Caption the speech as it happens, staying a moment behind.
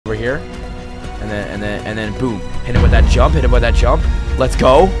over here, and then boom, hit him with that jump. Hit him with that jump. Let's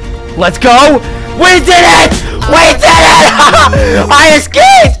go. Let's go. We did it. We did it. I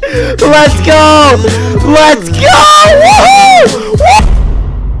escaped. Let's go. Let's go. Woohoo!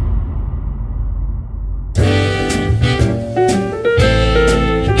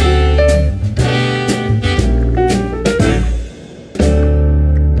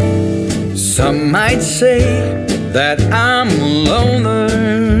 Some might say that I'm a loner,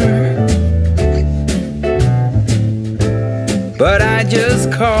 but I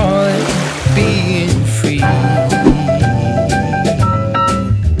just call it being free.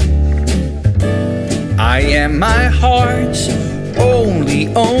 I am my heart's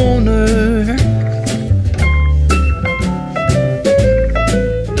only owner,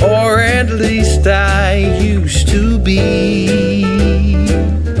 or at least I used to be.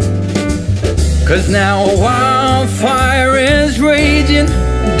 'Cause now a wildfire is raging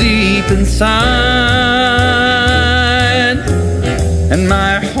deep inside, and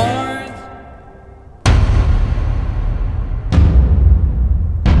my heart.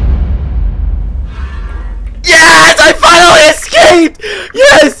 Yes! I finally escaped!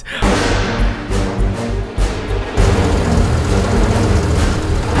 Yes!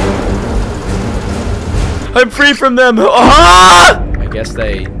 I'm free from them! Ah! I guess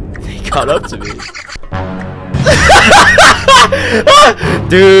they caught up to me.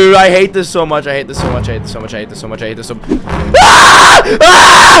 Dude, I hate this so much. I hate this so much. I hate this so much. I hate this so much. I hate this so much. Ah!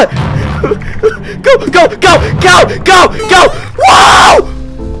 Ah! Go, go, go, go, go, go! Whoa!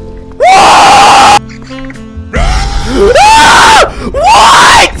 Whoa! Ah!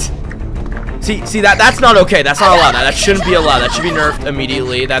 What? See that's not okay. That's not allowed. That shouldn't be allowed. That should be nerfed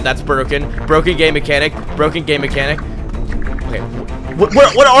immediately. That's broken. Broken game mechanic. Broken game mechanic. Okay.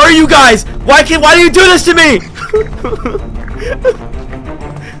 What are you guys? Why do you do this to me?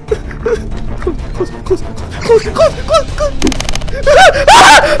 Close.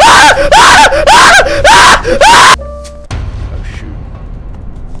 Oh shoot.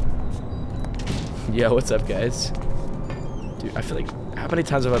 Yo, what's up, guys? Dude, I feel like, how many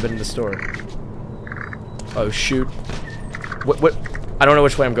times have I been in the store? Oh shoot. What? I don't know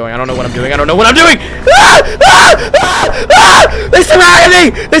which way I'm going. I don't know what I'm doing. I don't know what I'm doing! They surrounded me!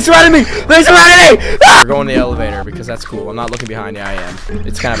 They surrounded me! They surrounded me! We're going to the elevator because that's cool. I'm not looking behind. Yeah, I am.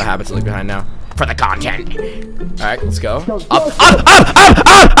 It's kind of a habit to look behind now. For the content. Alright, let's go. Up!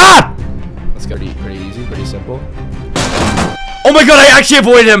 Let's go. Pretty easy, pretty simple. Oh my god, I actually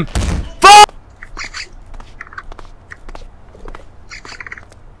avoided him! Fuck!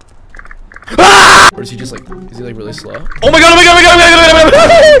 Or is he just like, really slow? Oh my god, oh my god, oh my god, oh my god, oh my god!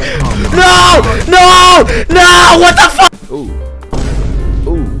 No! What the fuck?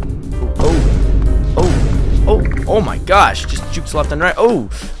 Oh my gosh, just jukes left and right. But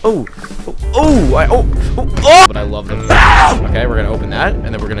I love them. Okay, we're gonna open that, and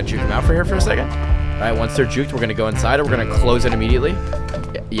then we're gonna juke them out for here for a second. Alright, once they're juked, we're gonna go inside, and we're gonna close it immediately.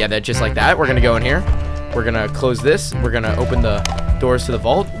 Yeah, that just like that. We're gonna go in here. We're gonna close this. We're gonna open the doors to the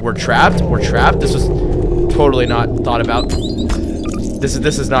vault. We're trapped. This was totally not thought about. This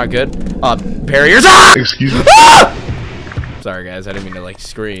is not good. Barriers. Ah! Excuse me. Ah! Sorry guys, I didn't mean to like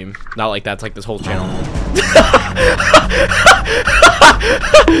scream. Not like that's like this whole channel.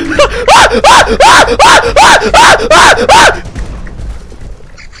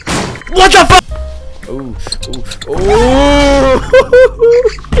 What the fuck? Ooh. Oh!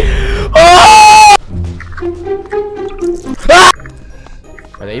 Ah!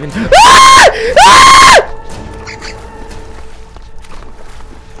 Are they even?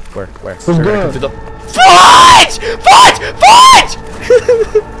 Where? Through the... Fight!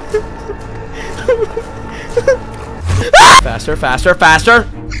 Faster!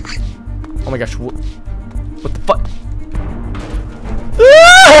 Oh my gosh! What the fuck?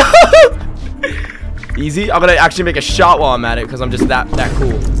 Easy. I'm gonna actually make a shot while I'm at it because I'm just that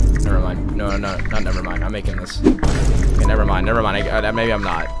cool. Never mind. No, not never mind. I'm making this. Okay, never mind. Maybe I'm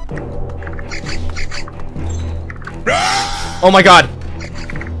not. Oh my god!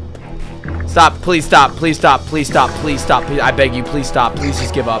 Stop! Please stop! Please stop! I beg you, please stop! Please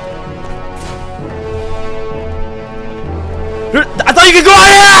just give up. I thought you could go out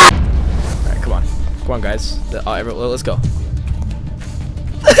here! Alright, come on, guys. Let's go.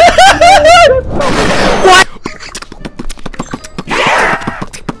 What?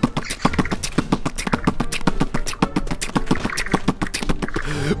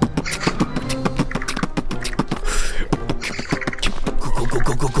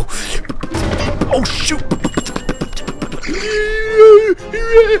 Go. Oh shoot!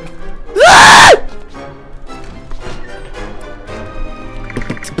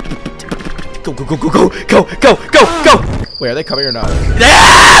 Go, go, go, go, go, go, go, go, go. Wait, are they coming or not?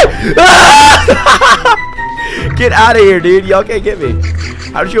 Get out of here, dude. Y'all can't get me.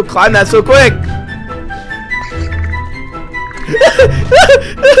 How did you climb that so quick?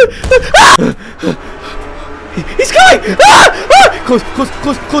 He's coming! Close, close,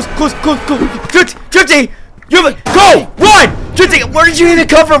 close, close, close, close, close. Drifty! You have a go! Run! Drifty, where did you even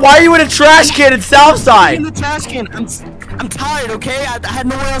come from? Why are you in a trash can in Southside? I'm in the trash can. I'm tired, okay? I had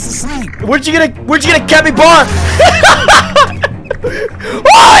nowhere else to sleep. Where'd you get a capybara?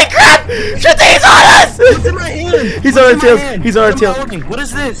 Holy crap! Drifty, he's on us! It's in my hand. He's on our tails. He's on our tails. What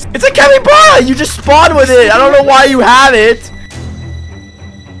is this? It's a capybara! You just spawned with it. I don't know why you have it.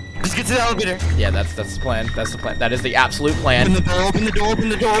 Let's get to the elevator. Yeah, that's the plan. That's the plan. That is the absolute plan. Open the door, open the door, open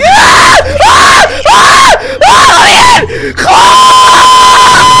the door.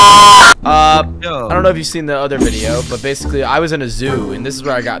 I don't know if you've seen the other video, but basically I was in a zoo and this is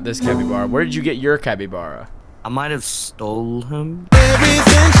where I got this capybara. Where did you get your capybara? I might have stole him.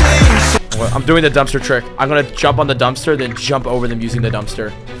 Well, I'm doing the dumpster trick. I'm gonna jump on the dumpster, then jump over them using the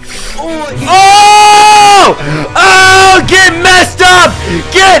dumpster. Oh! Oh! Get messed up!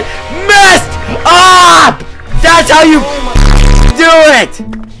 Get messed up! That's how you do it!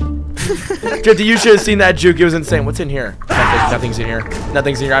 Drifty, you should have seen that juke. It was insane. What's in here? Nothing's in here.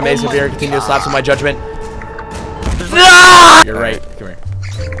 Nothing's in here. I'm amazing here. Continue to slaps with my judgment. You're right. Come here.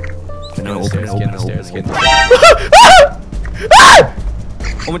 Get in the stairs. Get in the stairs.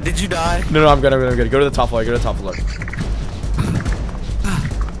 Oh, did you die? No, I'm good. Go to the top floor. Go to the top floor.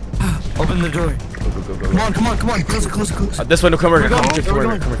 Open the door. Go. Come on. Close. This one. Come here. Come here.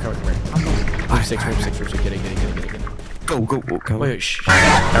 I'm Six. Get in. Go. Wait, shh.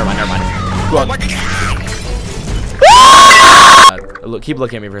 Never mind. Go on. Look, keep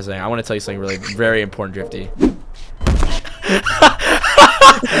looking at me for a second. I want to tell you something really very important, Drifty.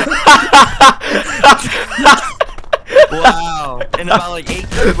 Wow. And about like 8.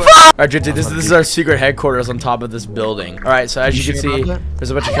 Alright, Drifty, this is our secret headquarters on top of this building. Alright, so as you can see,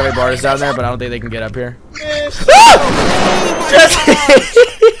 there's a bunch of capybaras down there, but I don't think they can get up here. Drifty!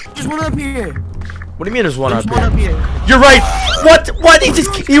 There's one up here. What do you mean there's one up here? You're right! What?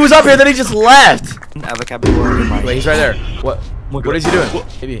 He was up here, then he just left! I have a capybara. Wait, he's right there. What is he doing?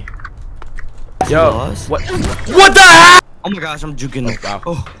 Maybe. Yo, what the heck? Oh my gosh, I'm juking. Wow.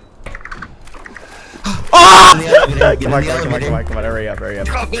 Oh. Oh! Come on, hurry up. Do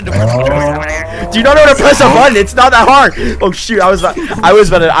you not know how to press a button? It's not that hard. Oh shoot, I was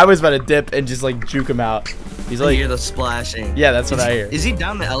about to dip and just like juke him out. He's like, I hear the splashing. Yeah, that's what I hear. Is he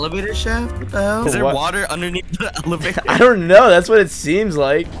down the elevator shaft? What the hell? Is there water underneath the elevator? I don't know. That's what it seems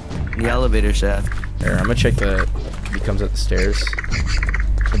like. The elevator shaft. Here, I'm gonna check if he comes up the stairs.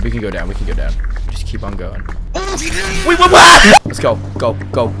 We can go down. Just keep on going. Wait, what? Let's go. Go.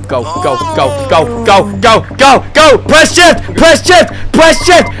 Press shift.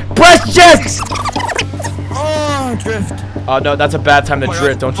 Oh, drift. Oh no, that's a bad time to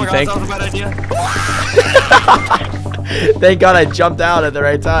drift, don't you think? That was a bad idea. Thank God I jumped out at the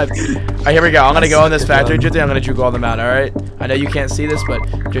right time. Alright, here we go. I'm gonna go in this factory, Drifty. I'm gonna juke all them out, alright? I know you can't see this, but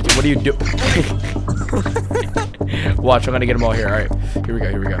Drifty, what do you do? Watch, I'm gonna get them all here, alright. Here we go.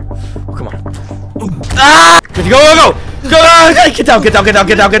 Oh, come on. Ah! Drifty, go! Get down!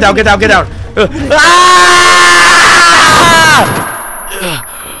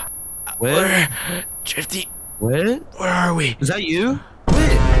 Ah! Where? Drifty, What? where are we? Is that you?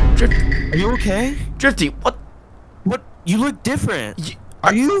 What? Are you okay? Drifty, what? What? You look different.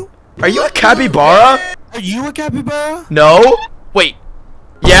 Are you a capybara? Are you a capybara? No. Wait.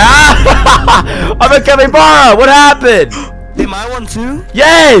 Yeah. I'm a capybara. What happened? Am I one too?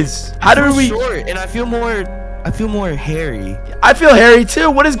 Yes. How do we? Short, and I feel more hairy. I feel hairy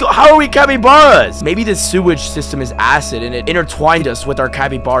too. How are we capybaras? Maybe this sewage system is acid and it intertwined us with our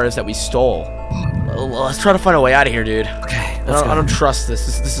capybaras that we stole. Let's try to find a way out of here, dude. Okay. I don't trust this.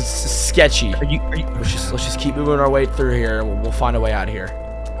 This is sketchy. Are you? Let's just keep moving our way through here, and we'll find a way out of here.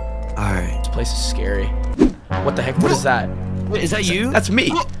 All right. This place is scary. What the heck? What is that? Wait, is that you? That's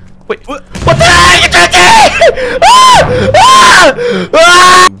me. Wait. What the heck?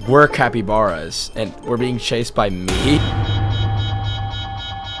 Ah! We're capybaras, and we're being chased by me.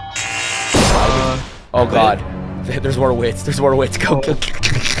 Oh God. There's more wits. Go.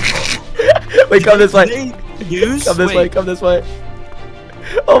 Wait, come this way. Come this way.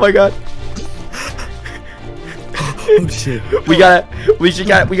 Oh my God. Oh shit. We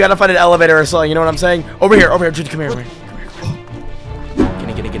gotta find an elevator or something. You know what I'm saying? Over here. Judy, come here.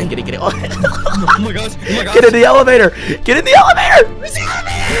 Get it. Oh my gosh. Get in the elevator.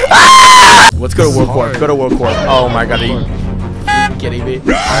 Ah! Let's go to World Corp. Oh my God. Are you kidding me? All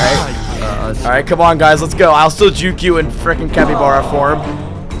right. Alright, come on, guys. Let's go. I'll still juke you in freaking capybara form.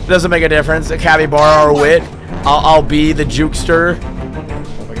 It doesn't make a difference. A capybara or Whitt. I'll be the jukester.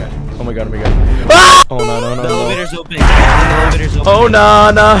 Oh my god. Oh my god. Oh my god. Ah! Oh no. The elevator's opening. The elevator's opening. Oh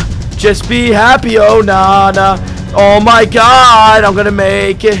nah. Just be happy. Oh nah. Oh my god. I'm gonna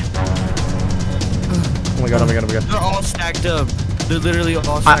make it. Oh my god. They're all stacked up. They're literally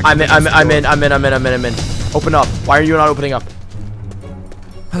all stacked up. I'm in. Open up. Why are you not opening up?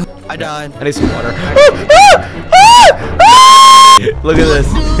 I died. I need some water. Look at this.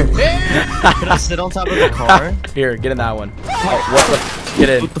 Can I sit on top of the car? Here, get in that one. Oh, what the? Get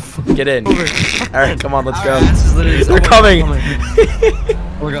in. Get in. Alright, come on, let's go. They're coming.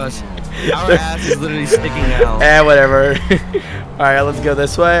 Oh my gosh. Our ass is literally sticking out. Whatever. Alright, let's go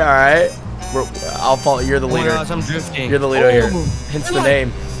this way. Alright. I'll follow. You're the leader. Oh my gosh, I'm drifting. You're the leader here. Hence the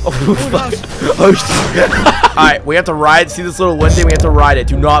name. Oh fuck. Oh shit. Alright, we have to ride. See this little wood thing? We have to ride it.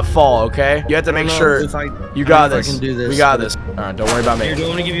 Do not fall, okay? You have to make sure. You got this. We got this. Alright, don't worry about me. Here, do you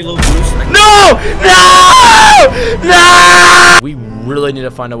want me to give you a little boost? No! We really need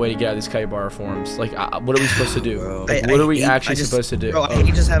to find a way to get out of these capybara forms. Like, what are we supposed to do? Like, what are we actually supposed to do? Bro, I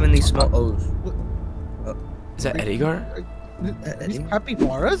hate just having these small O's. Is that Edgar? These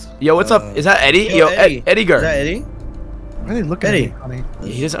capybaras? Yo, what's up? Is that Eddie? Yo, Edgar. Is that Eddie? Why are they looking at me, honey?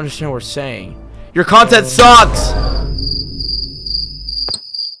 He doesn't understand what we're saying. Your content sucks!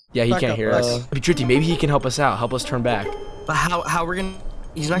 Yeah, he can't hear us. Drifty, maybe he can help us out. Help us turn back. But how we're gonna...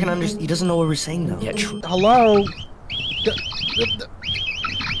 He's not gonna understand. He doesn't know what we're saying, though. Yeah, true. Hello?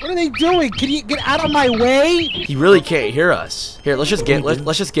 What are they doing? Can you get out of my way? He really can't hear us. Here, let's just get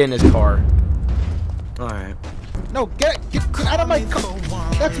in his car. Alright. No, get out of my car.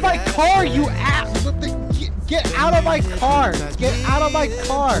 That's my car, you ass. Get out of my car. Get out of my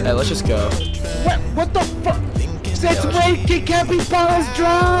car. Hey, let's just go. What the fuck? That's making capybaras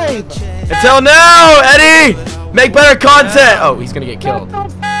drive. Until now, Eddie! Make better content! Oh, he's gonna get killed. What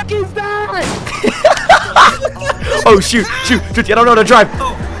the fuck is that? Oh, shoot. Drifty, I don't know how to drive.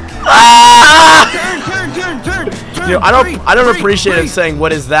 Ah! Turn. You know, I don't appreciate him saying,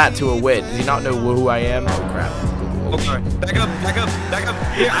 what is that to a Whitt? Does he not know who I am? Oh, crap. Okay. Back up.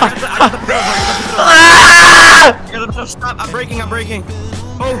 Here, I gotta stop. I'm braking.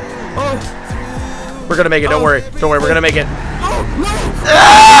 Oh. We're gonna make it, don't worry, we're gonna make it.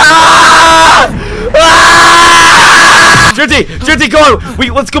 Drifty, go on.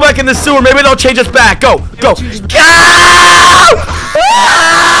 Let's go back in the sewer, maybe they'll change us back. Go.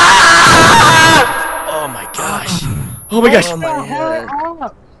 Oh my gosh.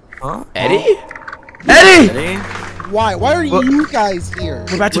 Huh? Eddie? Why are you guys here?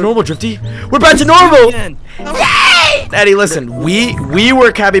 We're back to normal, Drifty. We're back to normal! Yay! Eddie, listen, we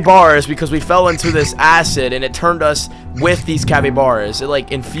were capybaras because we fell into this acid and it turned us with these capybaras. It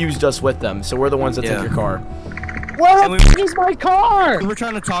like infused us with them, so we're the ones that took your car. Where is my car? We were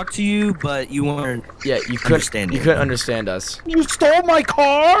trying to talk to you, but you weren't. Yeah, you couldn't understand us. You stole my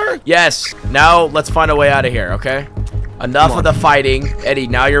car? Yes. Now let's find a way out of here, okay? Enough of the fighting. Eddie,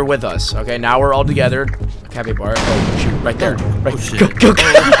 now you're with us, okay? Now we're all together. Capybara. Oh, shoot. Right there. Right.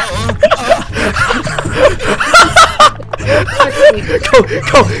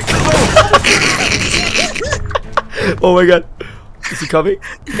 Go. Oh my god. Is he coming?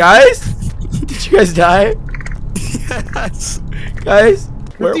 Guys? Did you guys die? Yes. Guys?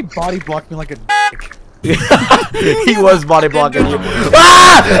 Where he body blocked me like a dick. He was body blocking you.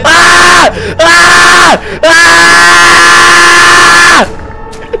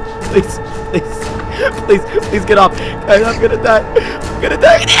 Please get off. Guys, I'm gonna die.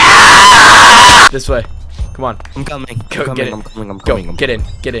 This way. Come on. I'm coming. Go, get in. I'm coming. Get in.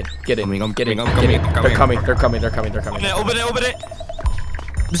 They're coming. Open it.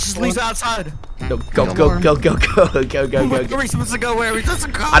 This is Lisa outside. Go. Where are we supposed to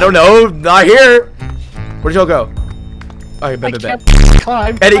go? I don't know. Not here. Where'd y'all go? Okay, bet.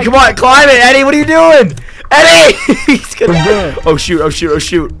 Climb. Eddie, come on, climb it, Eddie. What are you doing? Eddie! He's gonna... Oh shoot.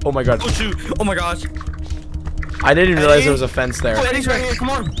 Oh my god. Oh shoot. Oh my gosh. I didn't even realize there was a fence there. Oh, Eddie's right here. Come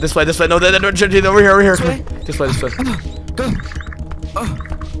on. This way. No, over here. Come on. This way. Go.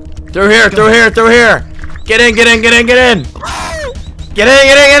 Through here. Get in. Get in.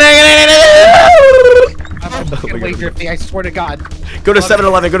 Wait, Drifty, I swear to God. Go to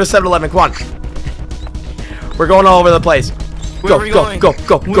 7-Eleven. Come on. We're going all over the place. Go.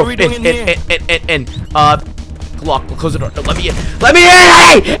 What are we doing in here? In. Lock. Close the door. No, let me in.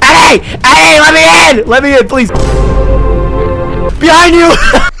 Eddie! Let me in, please. Behind you!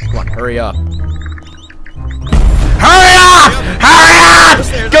 Come on, hurry up.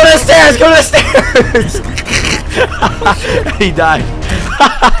 Go to the stairs! He died.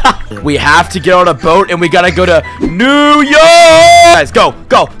 We have to get on a boat and we gotta go to New York. Guys, go,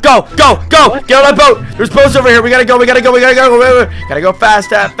 go, go, go, go. Get on a boat. There's boats over here. We gotta go. We gotta go. We gotta go. Gotta go fast.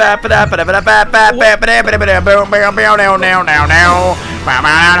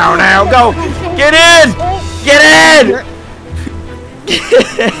 Go. Get in. Get in.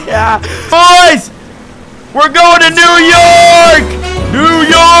 Yeah. Boys, we're going to New York. New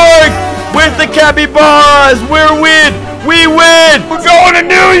York with the capybaras. We're Whitt. We win! We're going to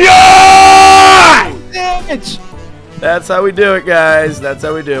New York! That's how we do it, guys. That's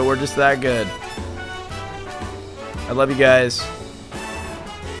how we do it. We're just that good. I love you guys.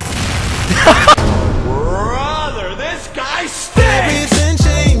 Brother, this guy stinks! Everything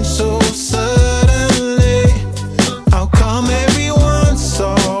changed so suddenly. How come everyone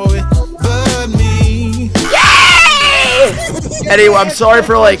saw it but me? Anyway, I'm sorry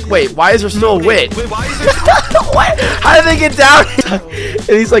for like, wait, why is there still a Whitt? Wait, why is there What? How did they get down?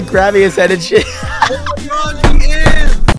 And he's like grabbing his head and shit. still